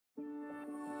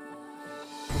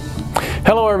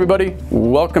Hello everybody,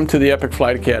 welcome to the Epic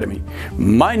Flight Academy.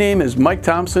 My name is Mike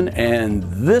Thompson and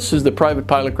this is the Private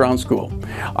Pilot Ground School.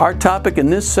 Our topic in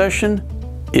this session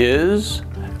is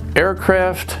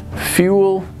aircraft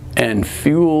fuel and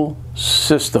fuel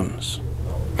systems.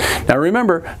 Now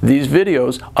remember, these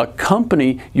videos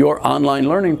accompany your online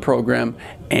learning program,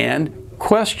 and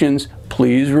questions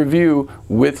please review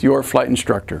with your flight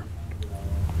instructor.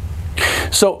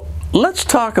 So let's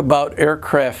talk about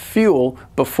aircraft fuel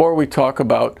before we talk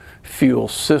about fuel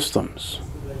systems.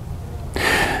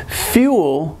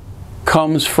 Fuel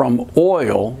comes from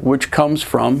oil, which comes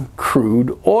from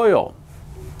crude oil.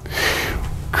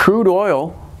 Crude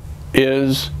oil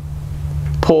is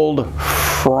pulled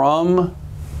from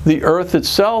the earth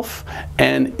itself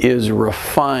and is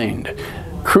refined.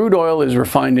 Crude oil is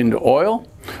refined into oil.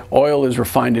 Oil is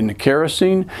refined into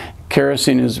kerosene.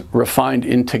 Kerosene is refined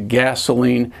into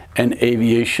gasoline and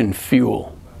aviation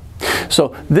fuel.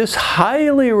 So this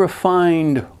highly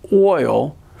refined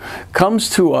oil comes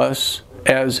to us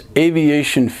as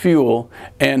aviation fuel,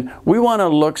 and we want to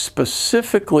look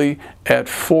specifically at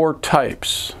 4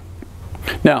 types.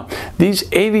 Now,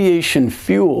 these aviation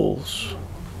fuels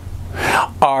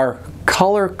are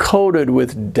color-coded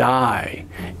with dye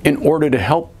in order to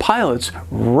help pilots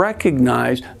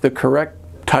recognize the correct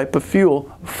type of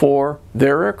fuel for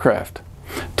their aircraft.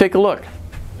 Take a look.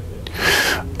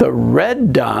 The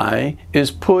red dye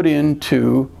is put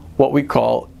into what we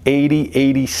call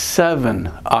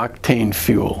 8087 octane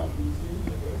fuel.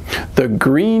 The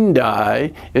green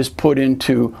dye is put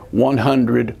into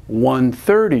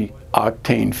 130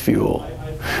 octane fuel.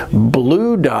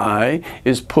 Blue dye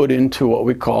is put into what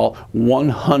we call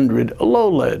 100 low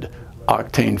lead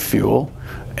octane fuel.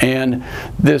 And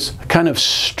this kind of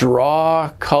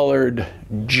straw-colored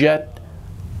jet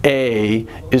A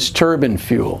is turbine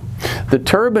fuel. The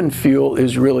turbine fuel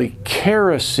is really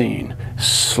kerosene,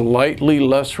 slightly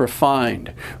less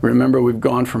refined. Remember, we've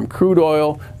gone from crude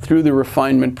oil through the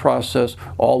refinement process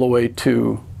all the way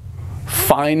to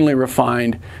finely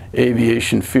refined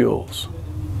aviation fuels.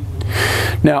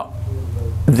 Now,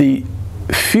 the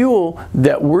fuel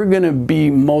that we're going to be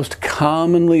most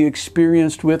commonly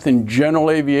experienced with in general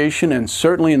aviation, and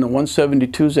certainly in the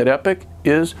 172s at Epic,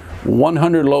 is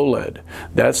 100 low lead.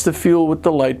 That's the fuel with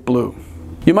the light blue.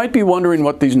 You might be wondering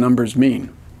what these numbers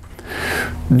mean.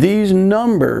 These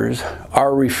numbers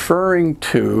are referring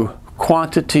to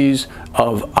quantities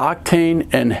of octane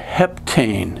and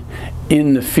heptane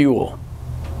in the fuel.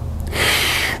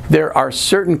 There are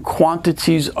certain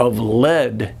quantities of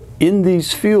lead in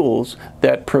these fuels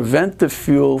that prevent the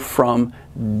fuel from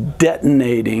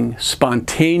detonating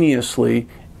spontaneously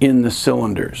in the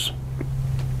cylinders.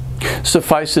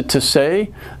 Suffice it to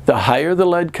say, the higher the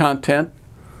lead content,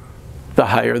 the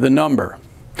higher the number.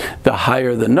 The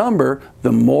higher the number,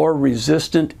 the more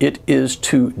resistant it is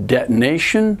to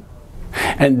detonation,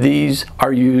 and these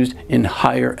are used in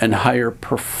higher and higher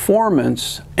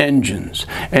performance engines,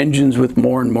 engines with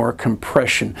more and more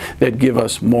compression that give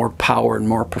us more power and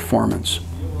more performance.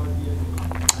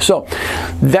 So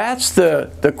that's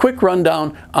the quick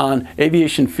rundown on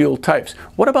aviation fuel types.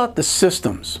 What about the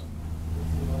systems?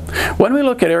 When we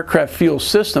look at aircraft fuel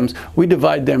systems, we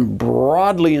divide them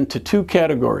broadly into 2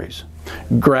 categories: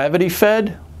 gravity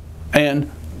fed and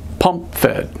pump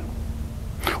fed.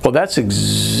 Well, that's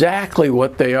exactly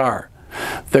what they are.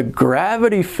 The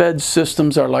gravity-fed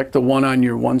systems are like the one on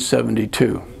your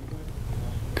 172.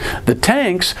 The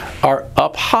tanks are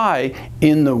up high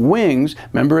in the wings.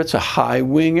 Remember, it's a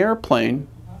high-wing airplane.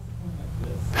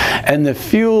 And the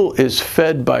fuel is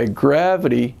fed by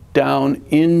gravity down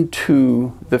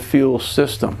into the fuel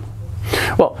system.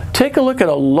 Well, take a look at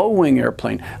a low-wing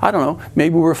airplane. I don't know,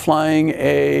 maybe we're flying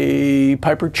a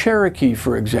Piper Cherokee,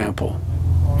 for example.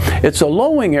 It's a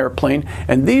low-wing airplane,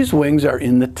 and these wings are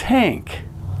in the tank.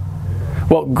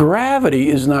 Well, gravity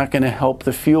is not going to help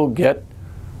the fuel get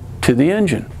to the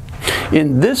engine.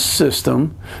 In this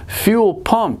system, fuel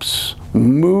pumps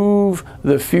move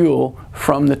the fuel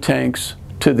from the tanks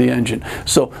to the engine.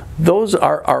 So those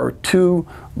are our 2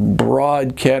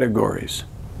 broad categories.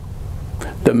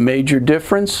 The major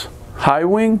difference, high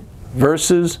wing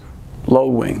versus low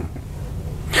wing.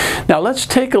 Now let's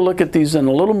take a look at these in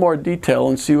a little more detail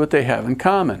and see what they have in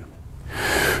common.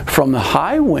 From the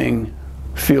high wing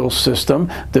fuel system,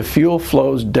 the fuel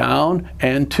flows down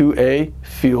and to a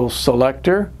fuel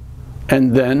selector,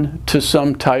 and then to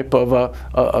some type of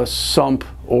a sump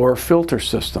or filter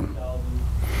system.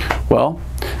 Well,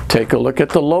 take a look at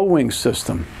the low wing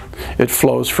system. It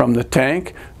flows from the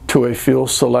tank to a fuel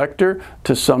selector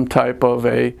to some type of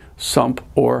a sump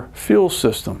or fuel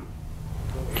system.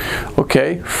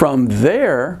 Okay, from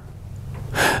there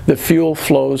the fuel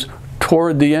flows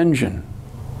toward the engine.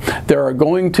 There are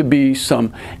going to be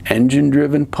some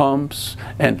engine-driven pumps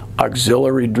and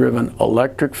auxiliary-driven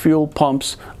electric fuel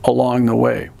pumps along the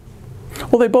way.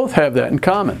 Well, they both have that in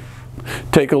common.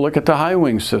 Take a look at the high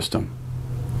wing system.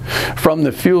 From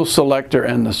the fuel selector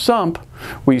and the sump,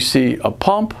 we see a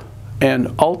pump,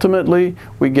 and ultimately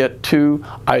we get to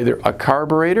either a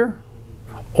carburetor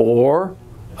or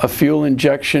a fuel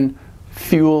injection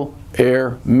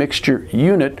fuel-air mixture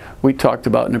unit we talked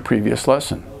about in a previous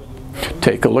lesson.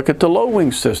 Take a look at the low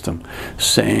wing system.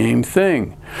 Same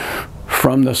thing.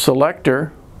 From the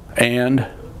selector and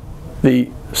the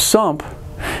sump,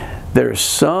 there's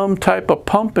some type of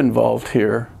pump involved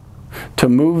here to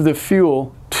move the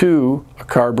fuel to a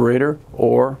carburetor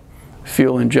or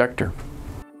fuel injector.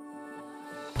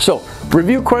 So,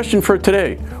 review question for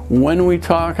today. When we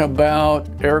talk about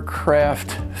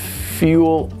aircraft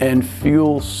fuel and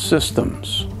fuel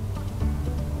systems,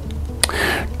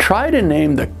 try to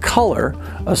name the color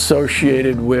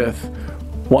associated with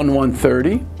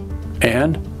 130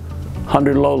 and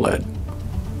 100 low lead.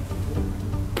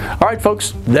 All right,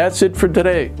 folks, that's it for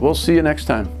today. We'll see you next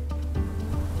time.